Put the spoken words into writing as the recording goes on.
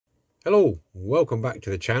Hello, welcome back to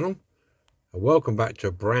the channel and welcome back to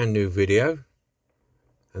a brand new video.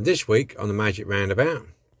 And this week on the Magic Roundabout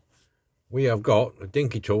we have got a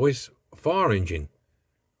Dinky Toys fire engine.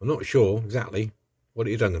 I'm not sure exactly what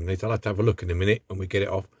it is underneath. I'll have to have a look in a minute when we get it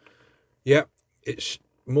off. Yep, it's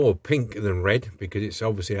more pink than red because it's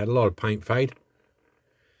obviously had a lot of paint fade.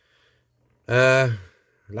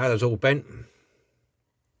 Ladder's all bent,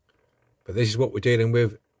 but this is what we're dealing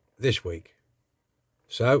with this week.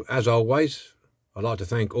 So, as always, I'd like to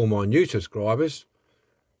thank all my new subscribers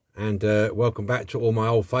and welcome back to all my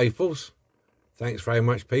old faithfuls. Thanks very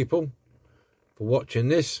much, people, for watching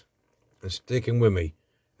this and sticking with me.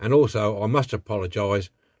 And also, I must apologise.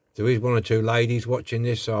 There is one or two ladies watching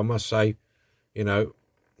this, so I must say, you know,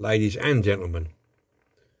 ladies and gentlemen,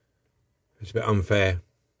 it's a bit unfair.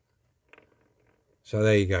 So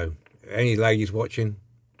there you go. Any ladies watching,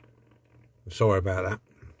 I'm sorry about that.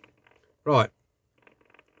 Right.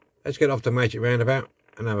 Let's get off the Magic Roundabout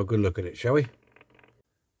and have a good look at it, shall we?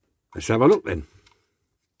 Let's have a look then.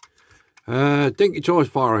 Dinky Toys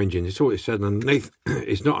fire engine. It's all it said underneath.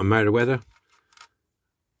 It's not a Meriwether.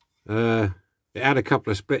 It had a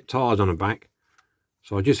couple of split tyres on the back,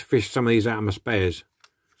 so I just fished some of these out of my spares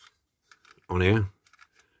on here.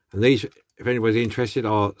 And these, if anybody's interested,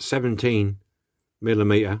 are 17mm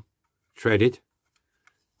treaded.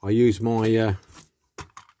 I use my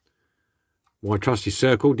my trusty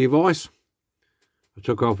circle device. I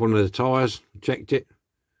took off one of the tyres, checked it,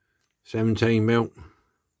 17mm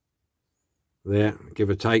there,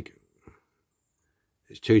 give or take.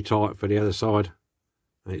 It's too tight for the other side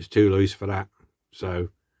and it's too loose for that, so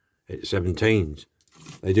it's 17s.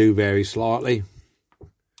 They do vary slightly.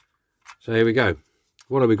 So here we go.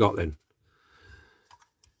 What have we got then?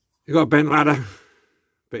 We've got a bent ladder,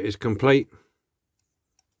 but it's complete,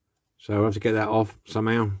 so I have to get that off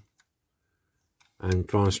somehow and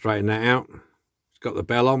try and straighten that out. It's got the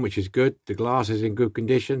bell on, which is good. The glass is in good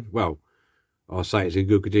condition. Well, I'll say it's in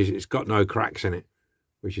good condition. It's got no cracks in it,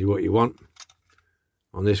 which is what you want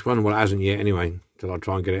on this one. Well, it hasn't yet anyway, till I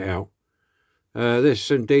try and get it out. There's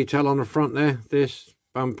some detail on the front there. This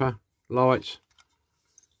bumper, lights,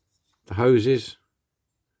 the hoses.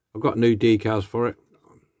 I've got new decals for it.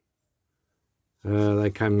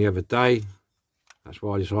 They came the other day. That's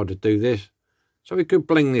why I decided to do this. So we could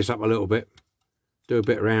bling this up a little bit. Do a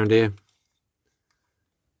bit around here,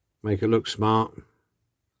 make it look smart.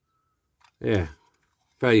 Yeah,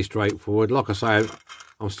 fairly straightforward. Like I say,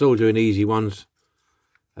 I'm still doing easy ones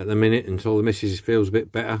at the minute until the missus feels a bit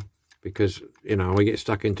better, because, you know, we get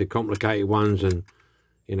stuck into complicated ones and,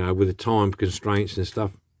 you know, with the time constraints and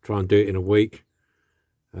stuff, try and do it in a week.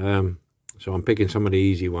 So I'm picking some of the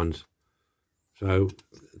easy ones, so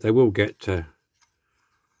they will get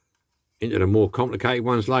into the more complicated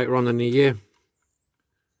ones later on in the year.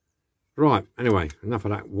 Right, anyway, enough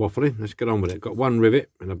of that waffling. Let's get on with it. Got one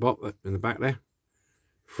rivet in the back there.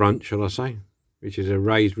 Front, shall I say, which is a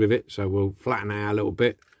raised rivet, so we'll flatten it out a little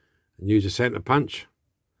bit and use a centre punch.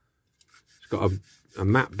 It's got a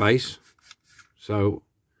matte base, so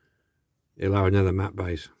it'll have another matte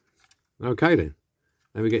base. Okay then.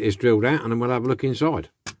 Then we get this drilled out and then we'll have a look inside.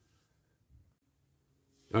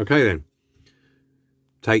 Okay then.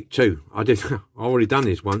 Take two. I already done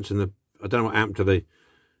this once, and I don't know what happened to the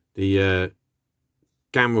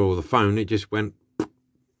camera or the phone. It just went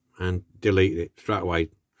and deleted it straight away.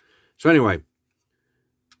 So anyway,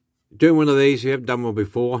 doing one of these, if you haven't done one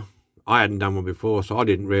before, I hadn't done one before, so I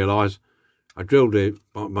didn't realise. I drilled it,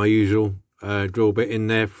 my usual drill bit in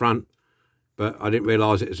there front, but I didn't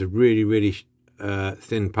realise it was a really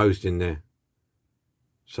thin post in there,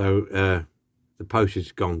 so the post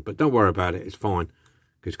is gone. But don't worry about it, it's fine,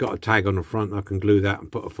 because it's got a tag on the front. I can glue that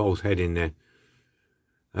and put a false head in there.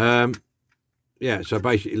 Yeah, so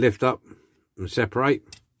basically lift up and separate.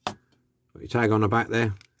 Got your tag on the back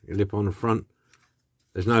there, your lip on the front.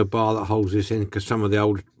 There's no bar that holds this in, because some of the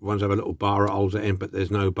old ones have a little bar that holds it in, but there's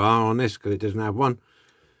no bar on this because it doesn't have one.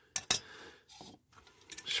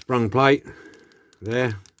 Sprung plate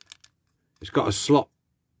there. It's got a slot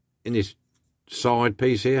in this side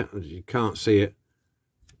piece here. You can't see it.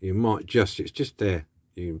 You might just, it's just there.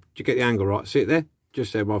 You get the angle right. See it there?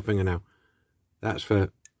 Just there by my fingernail. That's for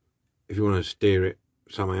if you want to steer it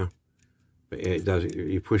somehow. But yeah, it does.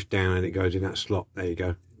 You push down and it goes in that slot. There you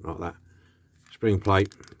go, like that. Spring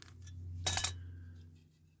plate.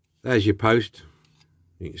 There's your post.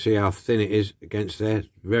 You can see how thin it is against there.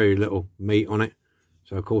 Very little meat on it.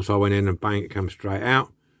 So of course I went in and bang, it comes straight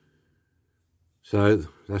out. So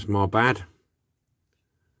that's my bad.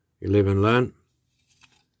 You live and learn.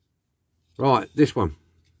 Right, this one.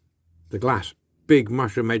 The glass. Big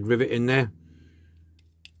mushroom head rivet in there.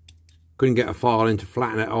 couldn't get a file in to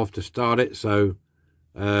flatten it off to start it, so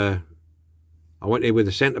I went in with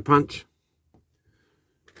a centre punch.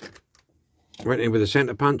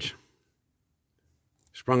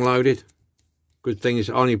 Sprung loaded. Good thing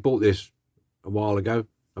is I only bought this a while ago.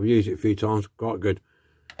 I've used it a few times, quite good.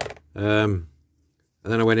 And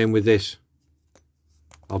then I went in with this.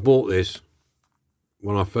 I bought this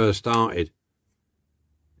when I first started.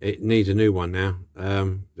 It needs a new one now.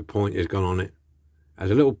 The point has gone on it. There's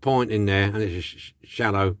a little point in there, and it's a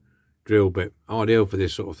shallow drill bit. Ideal for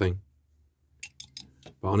this sort of thing.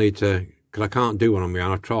 But I need to, because I can't do one on my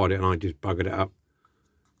own. I tried it and I just buggered it up.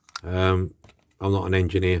 I'm not an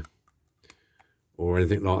engineer or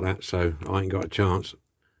anything like that, so I ain't got a chance.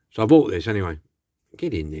 So I bought this anyway.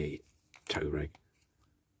 Get in there, you toe rag.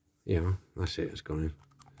 Yeah, that's it, it's gone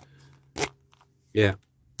in. Yeah.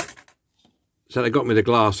 So they got me the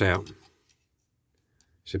glass out.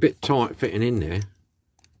 It's a bit tight fitting in there,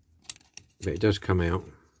 but it does come out.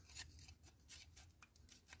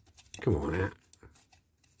 Come on out.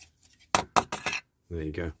 There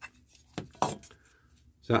you go.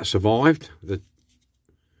 So that survived. So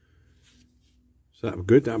that was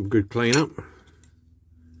good. That was a good clean up.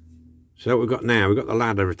 So what we've got now, we've got the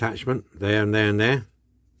ladder attachment there and there and there.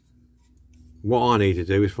 What I need to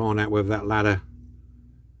do is find out whether that ladder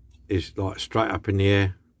is like straight up in the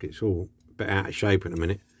air. It's all a bit out of shape in a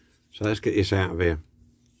minute. So let's get this out of here.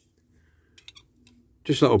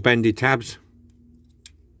 Just little bendy tabs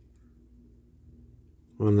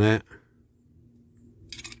on there.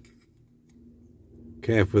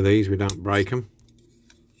 Careful with these, we don't break them.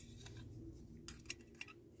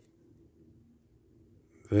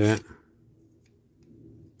 There.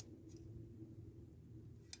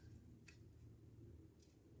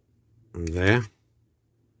 And there.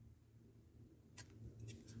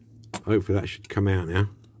 Hopefully that should come out now.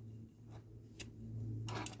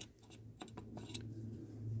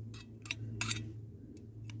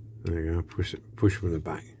 There you go, push from the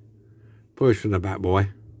back. Push from the back, boy.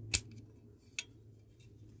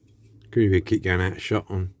 Could you keep going out of shot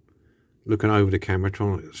on looking over the camera,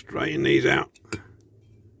 trying to straighten these out.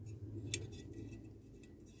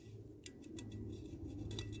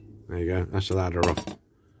 There you go, that's the ladder off.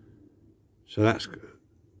 So that's,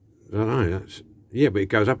 I don't know, that's, yeah, but it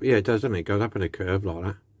goes up, yeah, it does, doesn't it? It goes up in a curve like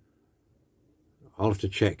that. I'll have to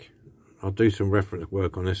check. I'll do some reference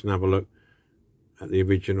work on this and have a look at the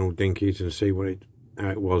original Dinkies and see what how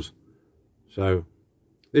it was. So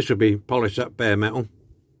this will be polished up bare metal.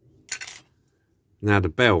 Now the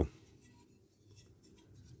bell.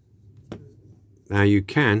 Now you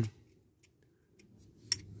can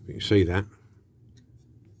see that.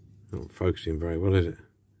 Not focusing very well, is it?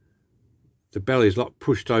 The bell is like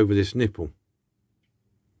pushed over this nipple.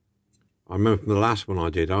 I remember from the last one I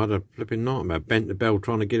did, I had a flipping nightmare. Bent the bell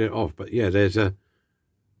trying to get it off. But yeah, there's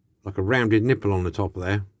like a rounded nipple on the top of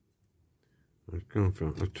there. I'll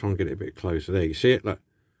try and get it a bit closer. There, you see it? Look.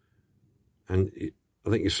 And I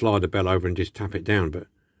think you slide the bell over and just tap it down. But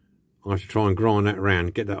I have to try and grind that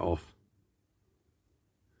around, get that off.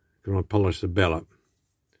 Try and polish the bell up.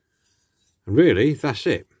 And really, that's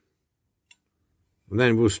it. And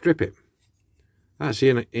then we'll strip it. That's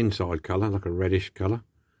the inside colour, like a reddish colour.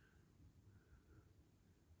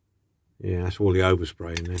 Yeah, that's all the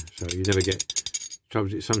overspray in there. So you never get,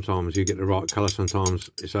 trouble is sometimes you get the right colour,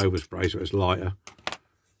 sometimes it's overspray, so it's lighter.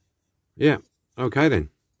 Yeah, okay then.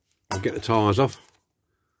 I'll get the tyres off.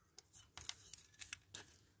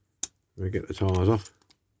 We'll get the tyres off.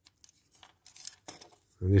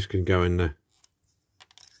 And this can go in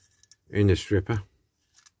the stripper.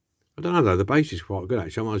 I don't know though, the base is quite good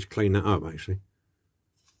actually. I might just clean that up actually.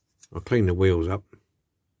 I'll clean the wheels up.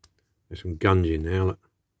 There's some gunge in there, look.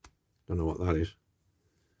 Don't know what that is.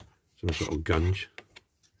 Some sort of gunge.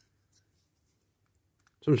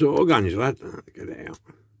 Some sort of gunge, lad. Get it out.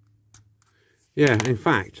 Yeah, in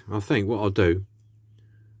fact, I think what I'll do,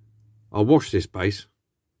 I'll wash this base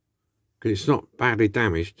because it's not badly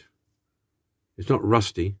damaged. It's not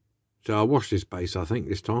rusty. So I'll wash this base, I think,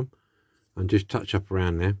 this time and just touch up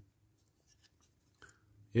around there.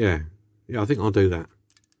 Yeah, I think I'll do that.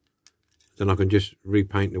 Then I can just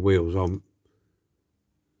repaint the wheels. I'll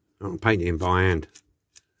paint it in by hand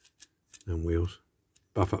and wheels.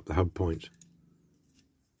 Buff up the hub points.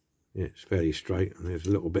 Yeah, it's fairly straight and there's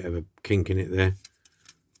a little bit of a kink in it there.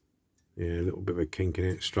 Yeah, a little bit of a kink in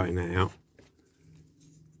it. Straighten that out.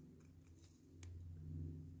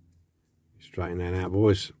 Straighten that out,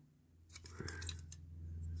 boys.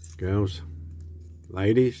 Girls.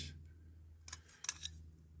 Ladies.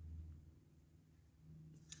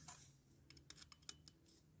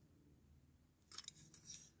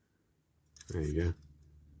 There you go.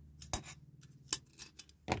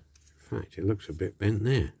 fact, it looks a bit bent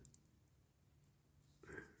there.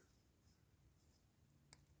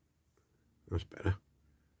 That's better.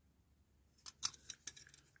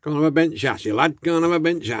 Go on, have a bent chassis, lad. Go on, have a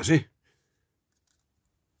bent chassis.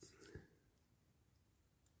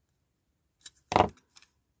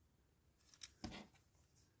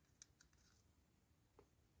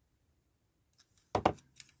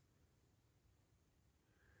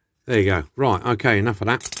 There you go. Right, okay, enough of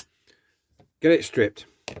that. Get it stripped.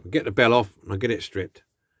 Get the bell off and I'll get it stripped.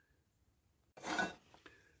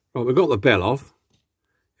 Right, we've got the bell off.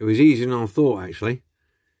 It was easier than I thought, actually.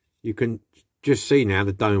 You can just see now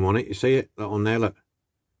the dome on it. You see it? Look on there, look.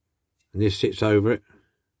 And this sits over it.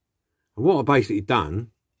 And what I basically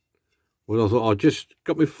done was I thought I just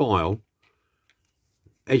got my file,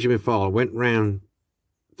 edge of my file, went round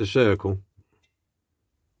the circle.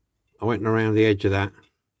 I went around the edge of that,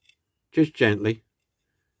 just gently,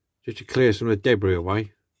 just to clear some of the debris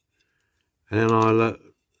away. And then I'll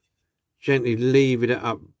gently lever it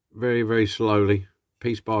up very, very slowly,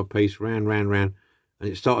 piece by piece, round, and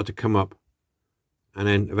it started to come up. And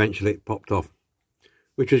then eventually it popped off,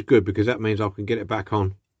 which was good because that means I can get it back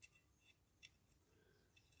on.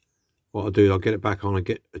 What I'll do, I'll get it back on and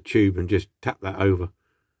get a tube and just tap that over.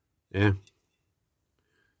 Yeah.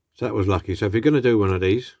 So that was lucky. So if you're going to do one of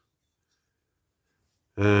these,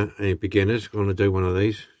 any beginners going to do one of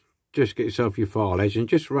these, just get yourself your file edge and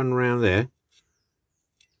just run around there.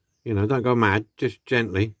 You know, don't go mad, just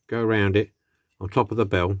gently go around it on top of the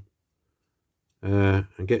bell and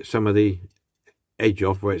get some of the edge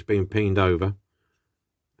off where it's been peened over.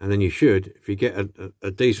 And then you should, if you get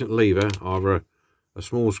a decent lever, either a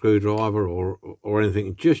small screwdriver or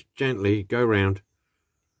anything, just gently go around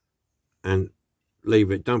and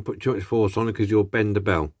leave it. Don't put too much force on it because you'll bend the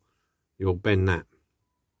bell. You'll bend that.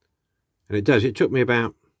 And it does. It took me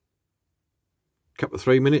about a couple of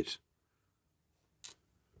 3 minutes.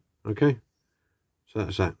 Okay, so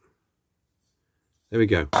that's that. There we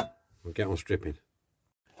go. We'll get on stripping.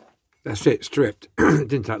 That's it, stripped. It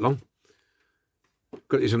didn't take long.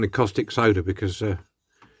 Got this on the caustic soda because it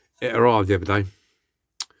arrived the other day.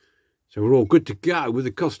 So we're all good to go with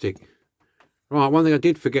the caustic. Right, one thing I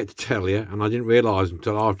did forget to tell you, and I didn't realise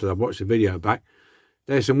until after I watched the video back,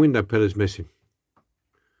 there's some window pillars missing.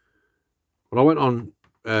 Well, I went on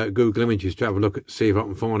Google Images to have a look at, see if I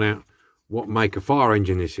can find out what make of fire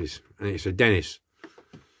engine this is. And it's a Dennis.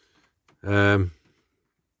 Dennis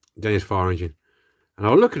fire engine. And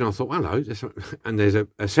I was looking and I thought, hello, and there's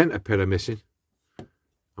a centre pillar missing.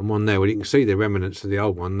 And one there, well, you can see the remnants of the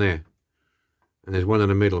old one there. And there's one in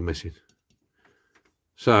the middle missing.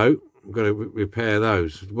 So I've got to repair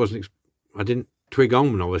those. I didn't twig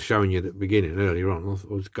on when I was showing you at the beginning earlier on.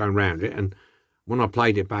 I was going around it, and when I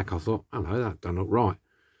played it back, I thought, hello, that don't look right.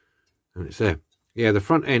 And it's there. Yeah, the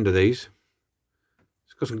front end of these,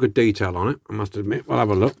 it's got some good detail on it, I must admit. We'll have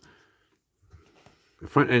a look. The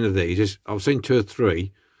front end of these is, I've seen 2 or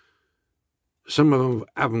 3. Some of them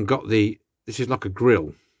haven't got the, this is like a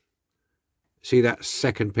grill. See that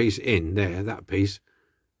second piece in there, that piece?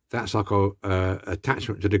 That's like a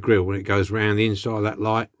attachment to the grill when it goes round the inside of that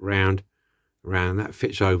light, round, and that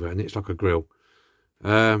fits over, and it's like a grill.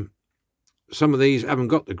 Some of these haven't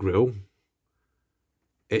got the grill.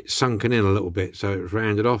 It's sunken in a little bit, so it's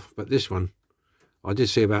rounded off. But this one, I did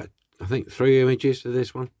see about, I think, 3 images of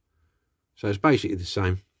this one. So it's basically the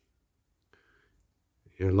same.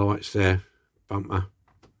 Your lights there, bumper,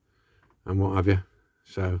 and what have you.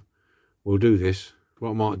 So we'll do this.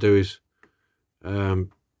 What I might do is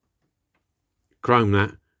chrome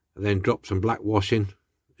that and then drop some black washing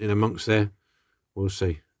in amongst there. We'll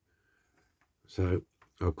see. So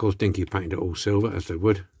of course Dinky painted it all silver as they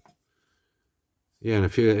would. Yeah,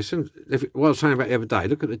 and what I was saying about the other day,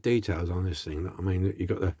 look at the details on this thing. I mean, you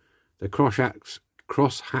got the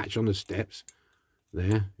cross hatch on the steps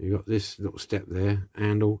there. You got this little step there,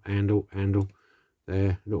 handle there,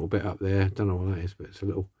 a little bit up there. Don't know what that is, but it's a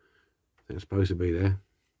little, I think it's supposed to be there.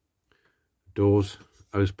 Doors,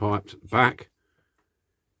 hose pipes, back.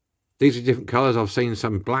 These are different colours. I've seen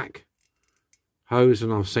some black hose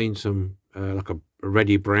and I've seen some like a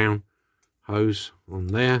reddy brown hose on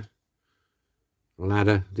there.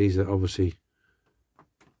 Ladder, these are obviously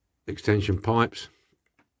extension pipes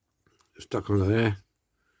stuck under there.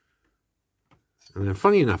 And then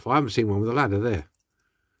funny enough, I haven't seen one with a ladder there.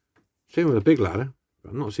 I've seen one with a big ladder, but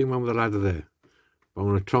I've not seen one with a ladder there. But I'm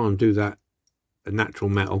going to try and do that, a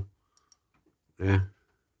natural metal. Yeah.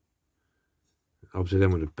 Obviously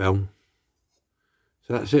then with a bell.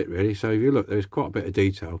 So that's it really. So if you look, there's quite a bit of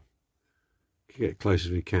detail. Get it close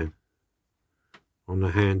as we can. On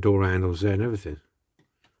the door handles there and everything.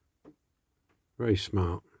 Very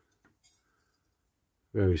smart.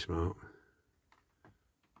 Very smart.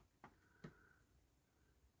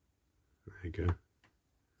 There you go.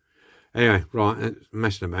 Anyway, right,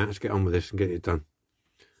 messing about. Let's get on with this and get it done.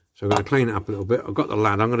 So I'm going to clean it up a little bit. I've got the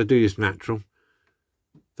ladder. I'm going to do this natural.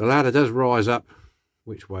 The ladder does rise up.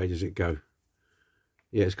 Which way does it go?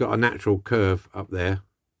 Yeah, it's got a natural curve up there,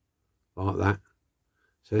 like that.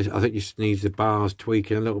 So I think it just needs the bars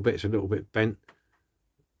tweaking a little bit. It's a little bit bent.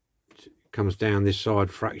 It comes down this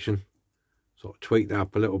side fraction. Sort of tweak that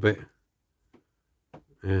up a little bit.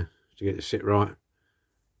 Yeah, to get it to sit right.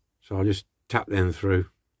 So I'll just tap them through.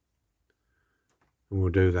 And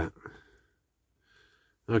we'll do that.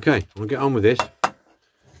 Okay, I'll get on with this.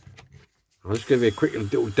 I'll just give you a quick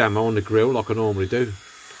little demo on the grill like I normally do.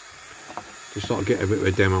 Just sort of get a bit of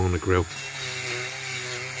a demo on the grill.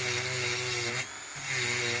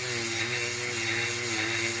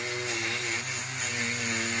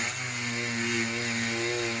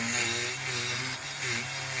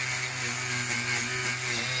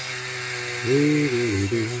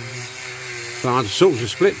 So I had to sort some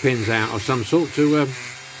split pins out of some sort to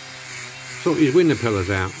sort these window pillars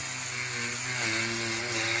out.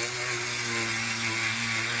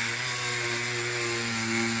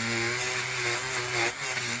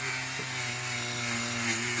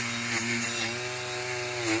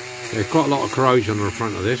 There's quite a lot of corrosion on the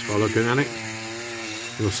front of this by looking at it.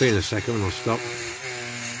 You'll see in a second when I stop.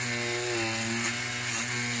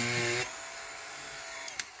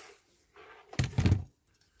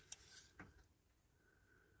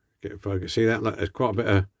 Get it focused. See that? Look, there's quite a bit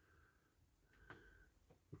of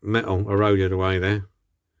metal eroded away there.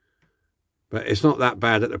 But it's not that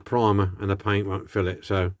bad that the primer and the paint won't fill it.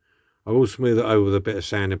 So I will smooth it over with a bit of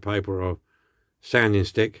sanding paper or sanding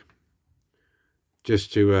stick.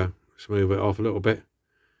 Just to smooth it off a little bit.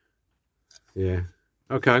 Yeah.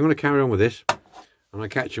 Okay, I'm going to carry on with this. And I'll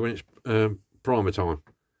catch you when it's primer time.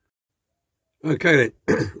 Okay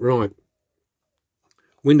then. Right.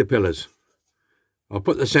 Window pillars. I'll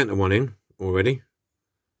put the centre one in already.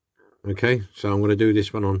 Okay, so I'm going to do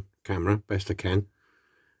this one on camera best I can.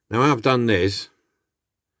 Now I've done this.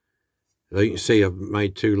 As you can see, I've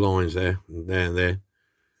made two lines there and there,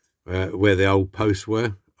 where the old posts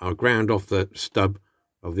were. I ground off the stub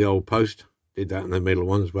of the old post. Did that in the middle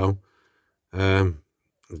one as well. I've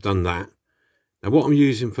done that. Now what I'm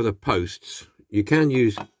using for the posts, you can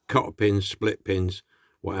use cotter pins, split pins,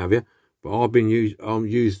 what have you. But I'll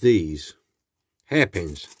use these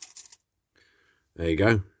hairpins. There you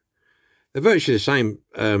go. They're virtually the same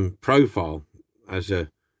profile as a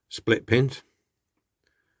split pins.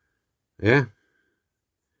 Yeah.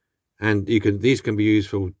 And these can be used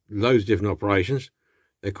for loads of different operations.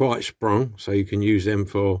 They're quite sprung, so you can use them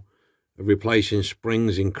for replacing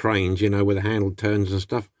springs in cranes, you know, where the handle turns and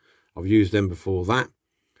stuff. I've used them before that.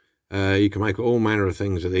 You can make all manner of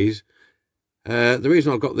things of these. The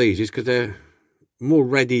reason I've got these is because they're more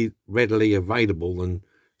readily available than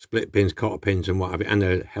split pins, cotter pins and what have you, and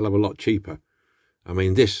they're a hell of a lot cheaper. I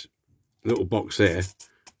mean, this little box there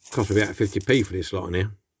cost me about 50p for this lot in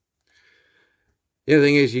here. The other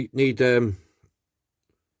thing is you need, they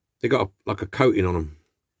got like a coating on them.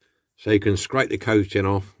 So you can scrape the coating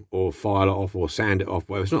off or file it off or sand it off,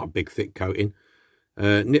 whatever. It's not a big thick coating.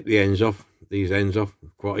 Nip the ends off, these ends off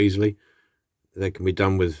quite easily. They can be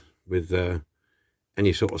done with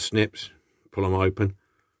any sort of snips. Pull them open.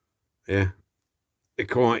 Yeah. They're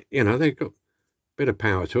quite, you know, they've got a bit of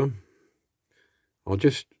power to them. I'll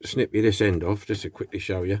just snip you this end off just to quickly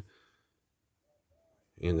show you.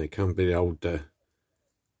 And they come with the old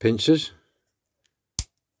pincers.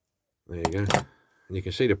 There you go. And you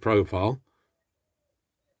can see the profile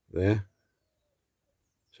there.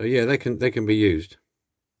 So yeah, they can be used.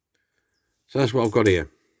 So that's what I've got here.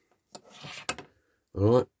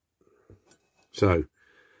 All right. So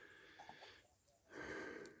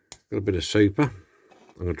got a bit of super.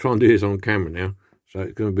 I'm going to try and do this on camera now, so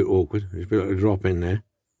it's going to be a bit awkward. There's a bit of a drop in there.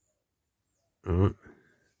 All right.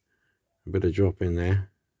 A bit of drop in there.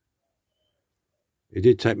 It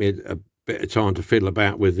did take me a bit of time to fiddle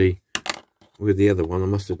about with the other one, I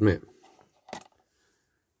must admit.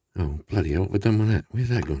 Oh, bloody hell, what have I done with that? Where's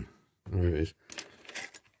that gone? Oh, there it is.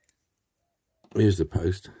 Here's the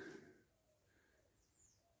post.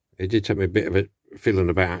 It did take me a bit of a fiddling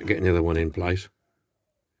about getting the other one in place.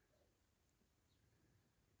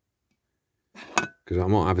 Because I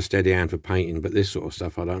might have a steady hand for painting, but this sort of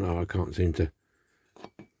stuff, I don't know, I can't seem to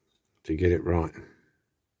get it right.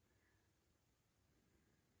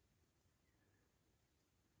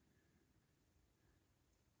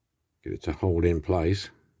 Get it to hold in place.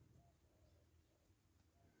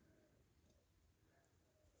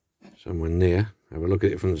 Somewhere near. Have a look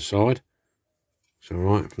at it from the side. It's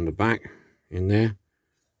alright from the back in there.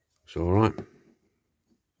 It's alright.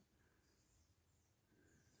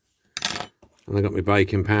 And I got my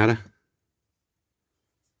baking powder.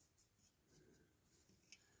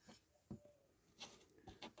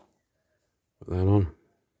 Put that on.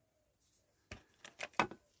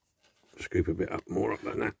 Scoop a bit up, more up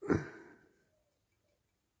than that.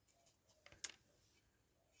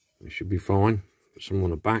 It should be fine. Put some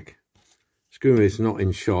on the back. Excuse me, it's not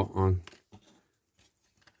in shot. I'm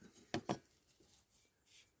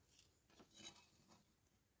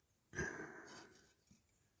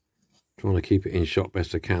trying to keep it in shot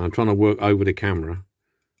best I can. I'm trying to work over the camera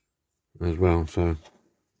as well, so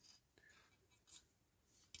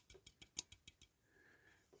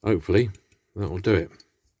hopefully that'll do it.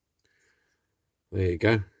 There you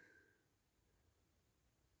go.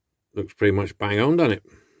 Looks pretty much bang on, doesn't it?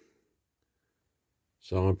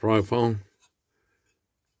 Side profile.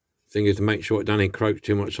 Thing is to make sure it don't encroach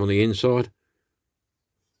too much on the inside.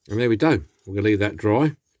 And there we go. We're going to leave that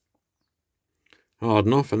dry.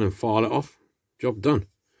 Harden off and then file it off. Job done.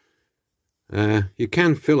 You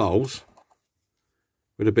can fill holes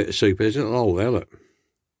with a bit of super. There's a little hole there, look.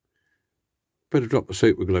 Put a drop of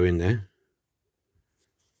super glue in there.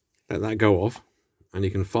 Let that go off. And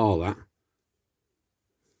you can file that.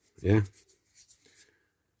 Yeah.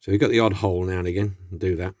 So you've got the odd hole now and again.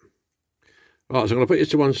 Do that. Right, so I'm going to put this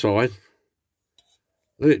to one side.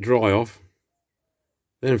 Let it dry off.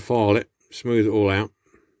 Then file it. Smooth it all out.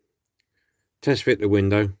 Test fit the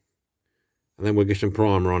window. And then we'll get some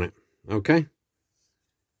primer on it. Okay?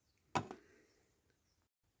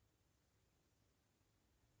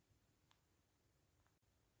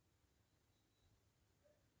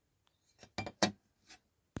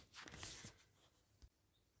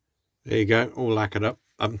 There you go, all lacquered up.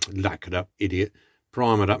 Lacquered up, idiot.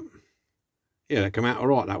 Primered up. Yeah, that come out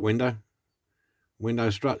alright, that window. Window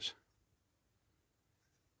struts.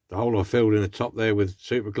 The hole I filled in the top there with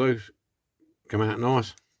super glue come out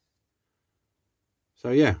nice. So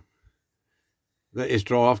yeah, let this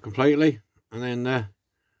dry off completely, and then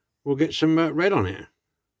we'll get some red on it.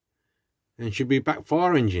 And it should be back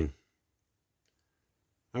fire engine.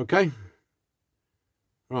 Okay?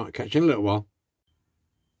 Right, catch you in a little while.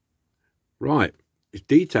 Right, it's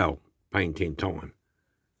detail painting time.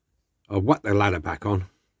 I've whacked the ladder back on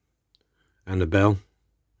and the bell.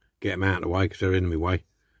 Get them out of the way because they're in my way.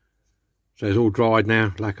 So it's all dried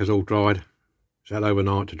now. Lacquer's all dried. It's had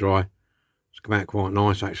overnight to dry. It's come out quite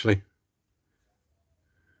nice actually.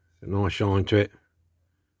 A nice shine to it,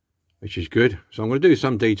 which is good. So I'm going to do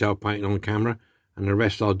some detail painting on camera, and the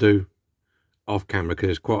rest I'll do off camera because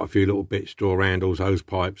there's quite a few little bits, door handles, hose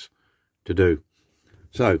pipes to do.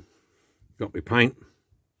 So got my paint,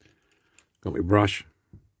 got my brush.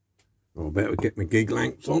 I better get my gig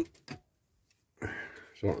lamps on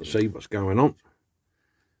so I can see what's going on,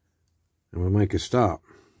 and we'll make a start.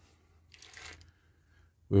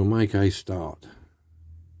 We'll make a start.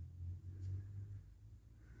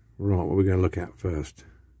 Right, what are we going to look at first?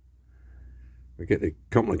 We'll get the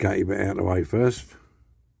complicated bit out of the way first.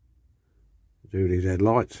 Do these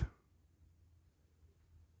headlights.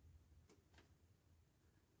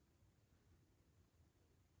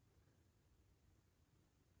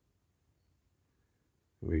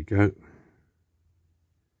 There we go.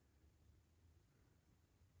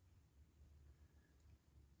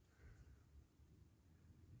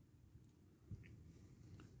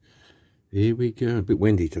 Here we go. A bit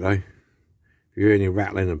windy today. If you hear any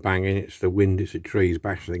rattling and banging, it's the wind, it's the trees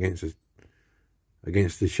bashing against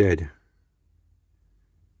the shed.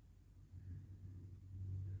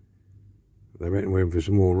 They reckon we're in for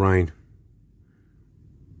some more rain.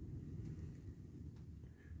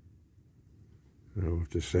 I'll have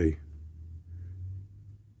to see.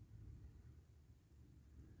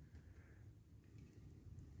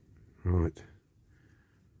 Right.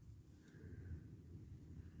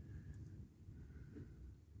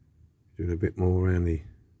 Doing a bit more around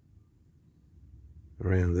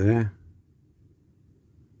there.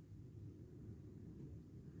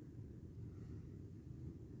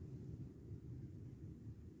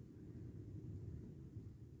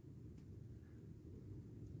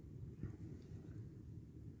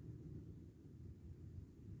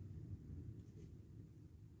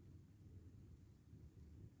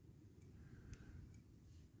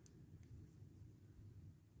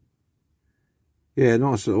 Yeah,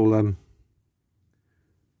 nice little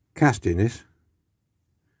casting this.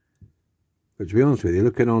 But to be honest with you,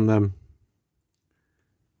 looking on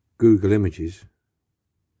Google Images,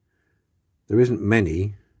 there isn't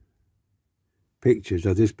many pictures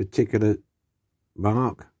of this particular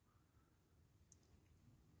mark.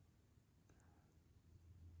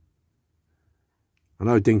 I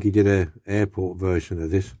know Dinky did a airport version of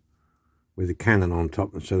this with a cannon on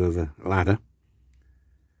top instead of the ladder.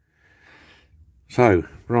 So,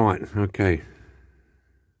 right, okay.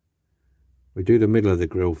 We do the middle of the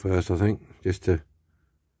grill first, I think, just to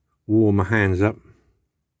warm my hands up.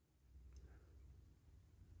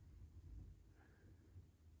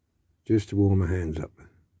 Just to warm my hands up.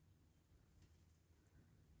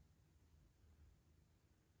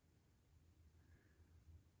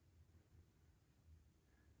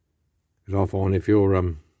 Because I find if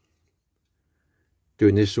you're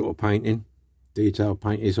doing this sort of painting, detailed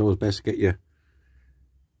painting, it's always best to get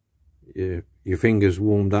your fingers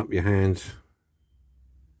warmed up, your hands,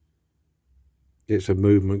 get some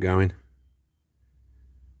movement going.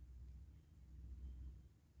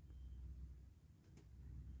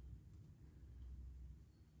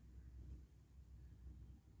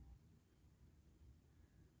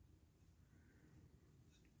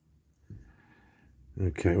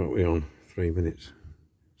 Okay, what are we on? 3 minutes.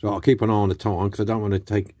 So I'll keep an eye on the time because I don't want to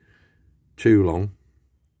take too long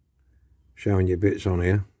showing you bits on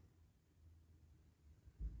here.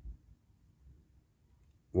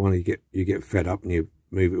 One, you get fed up and you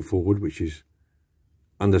move it forward, which is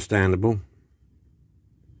understandable.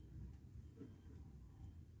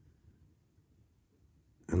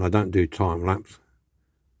 And I don't do time lapse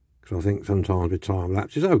because I think sometimes with time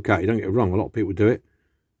lapse is okay. Don't get it wrong, a lot of people do it.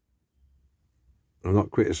 I'm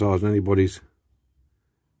not criticising anybody's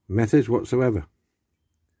methods whatsoever.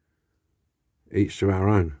 Each to our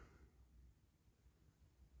own.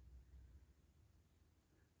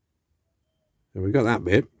 So we got that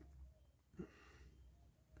bit.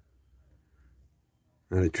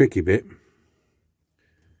 And the tricky bit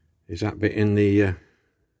is that bit in the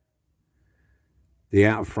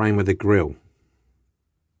outer frame of the grill.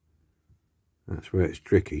 That's where it's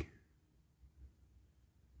tricky.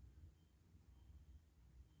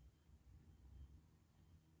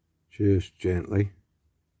 Just gently.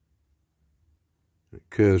 It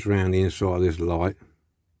curves around the inside of this light.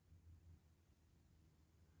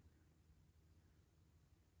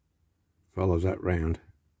 Follows that round.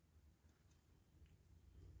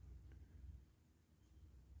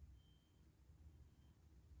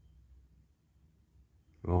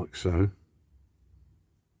 Like so.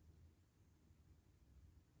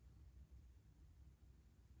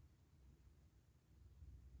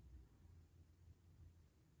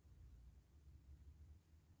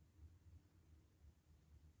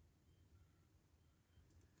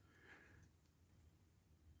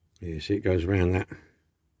 Yeah, see, it goes around that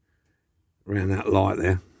light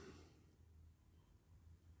there.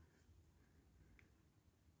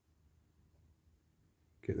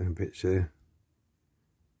 Get them bits there.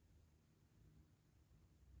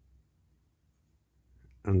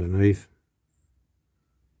 Underneath.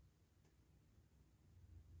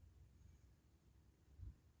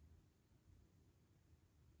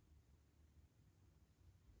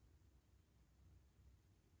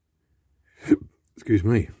 Excuse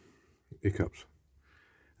me. Hiccups.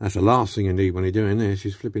 That's the last thing you need when you're doing this,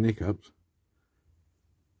 is flipping hiccups.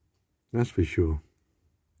 That's for sure.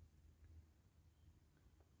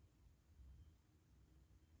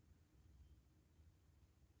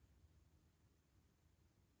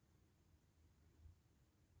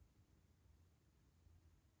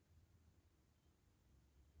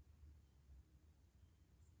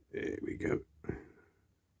 There we go.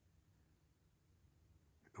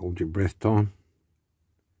 Hold your breath time.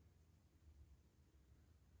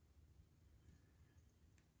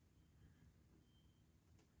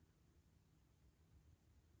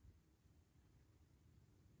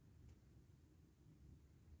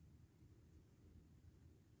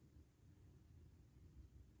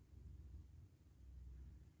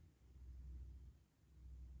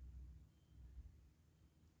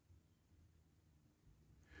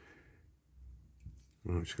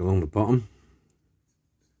 Right, just go along the bottom.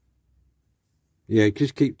 Yeah,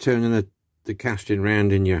 just keep turning the casting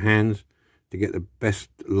round in your hands to get the best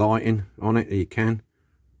lighting on it that you can.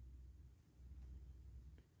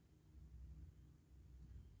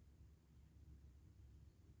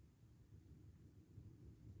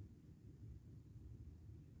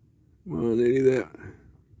 Well, nearly there.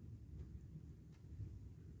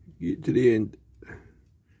 Get to the end.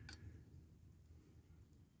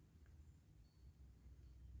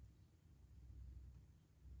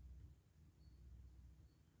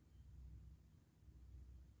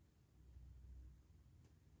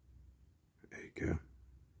 There you go.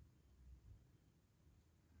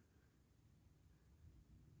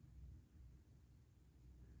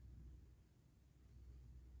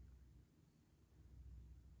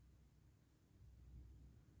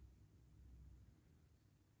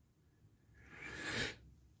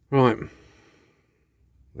 Right,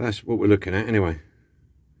 that's what we're looking at anyway.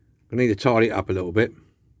 I need to tidy it up a little bit,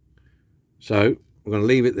 so we're going to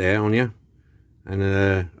leave it there on you,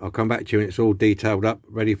 and I'll come back to you when it's all detailed up,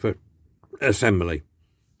 ready for assembly.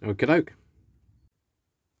 Okie doke.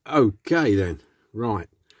 Okay then, right,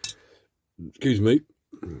 excuse me,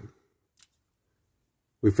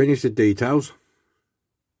 we finished the details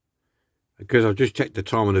because I've just checked the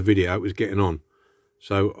time on the video, it was getting on.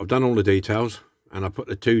 So I've done all the details and I put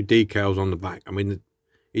the 2 decals on the back. I mean,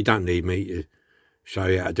 you don't need me to show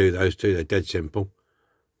you how to do those 2, they're dead simple.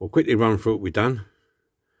 We'll quickly run through what we've done.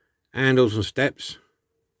 Handles and steps,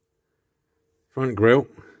 front grille,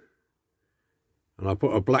 and I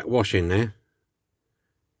put a black wash in there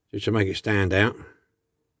just to make it stand out.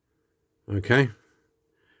 Okay,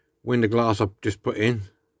 window glass I've just put in,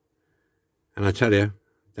 and I tell you,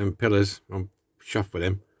 them pillars, I'm chuffed with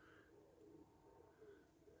them.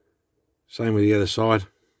 Same with the other side.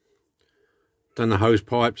 Done the hose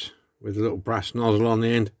pipes with a little brass nozzle on the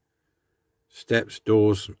end. Steps,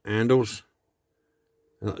 doors, handles.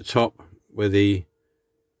 And at the top where the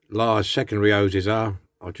large secondary hoses are,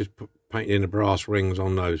 I've just painted in the brass rings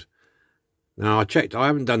on those. Now I checked, I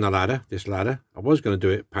haven't done the ladder, this ladder. I was going to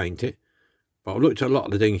do it, paint it. But I've looked at a lot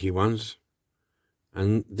of the Dinky ones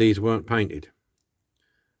and these weren't painted.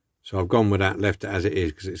 So I've gone with that, left it as it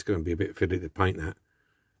is, because it's going to be a bit fiddly to paint that.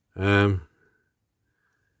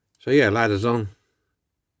 So yeah, ladder's on,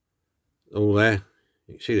 all there.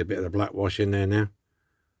 You can see the bit of the black wash in there now.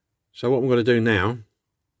 So what I'm going to do now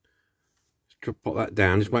is put that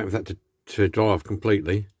down, just wait for that to dry off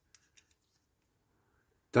completely.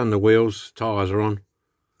 Done the wheels, tyres are on.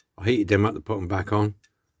 I heated them up to put them back on.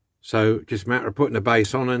 So just a matter of putting the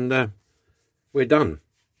base on and we're done.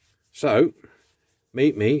 So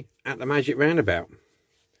meet me at the magic roundabout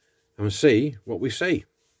and see what we see.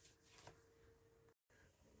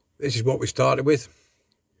 This is what we started with.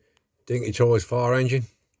 Dinky Toys fire engine.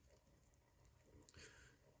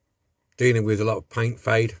 Dealing with a lot of paint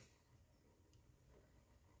fade.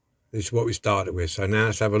 This is what we started with. So now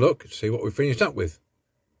let's have a look and see what we finished up with.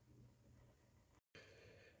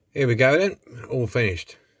 Here we go then, all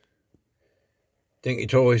finished. Dinky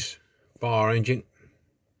Toys fire engine.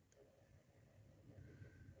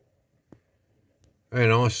 Very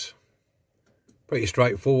nice. Pretty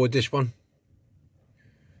straightforward, this one.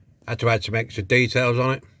 Had to add some extra details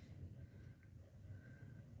on it.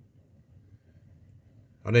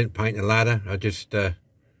 I didn't paint the ladder, I just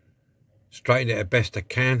straightened it as best I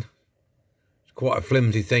can. It's quite a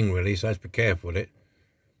flimsy thing really, so let's be careful with it.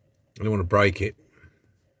 I don't want to break it.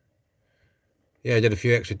 Yeah, I did a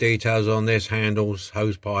few extra details on this, handles,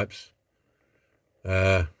 hose pipes.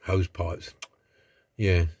 Yeah.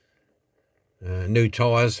 New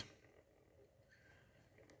tyres.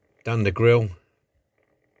 Done the grille.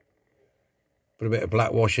 Put a bit of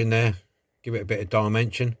black wash in there, give it a bit of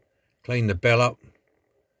dimension. Cleaned the bell up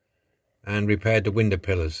and repaired the window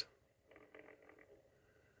pillars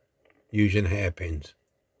using hairpins.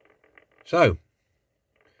 So,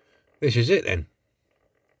 this is it then.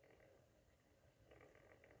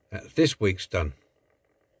 That's this week's done.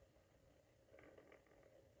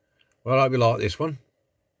 Well, I hope you like this one.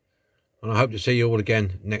 And I hope to see you all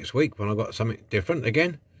again next week when I've got something different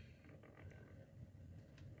again.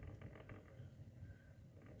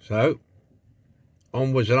 So,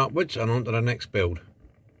 onwards and upwards and on to the next build.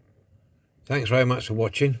 Thanks very much for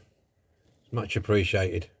watching. It's much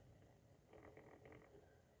appreciated.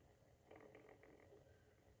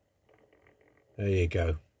 There you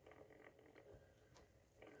go.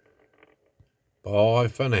 Bye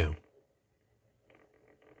for now.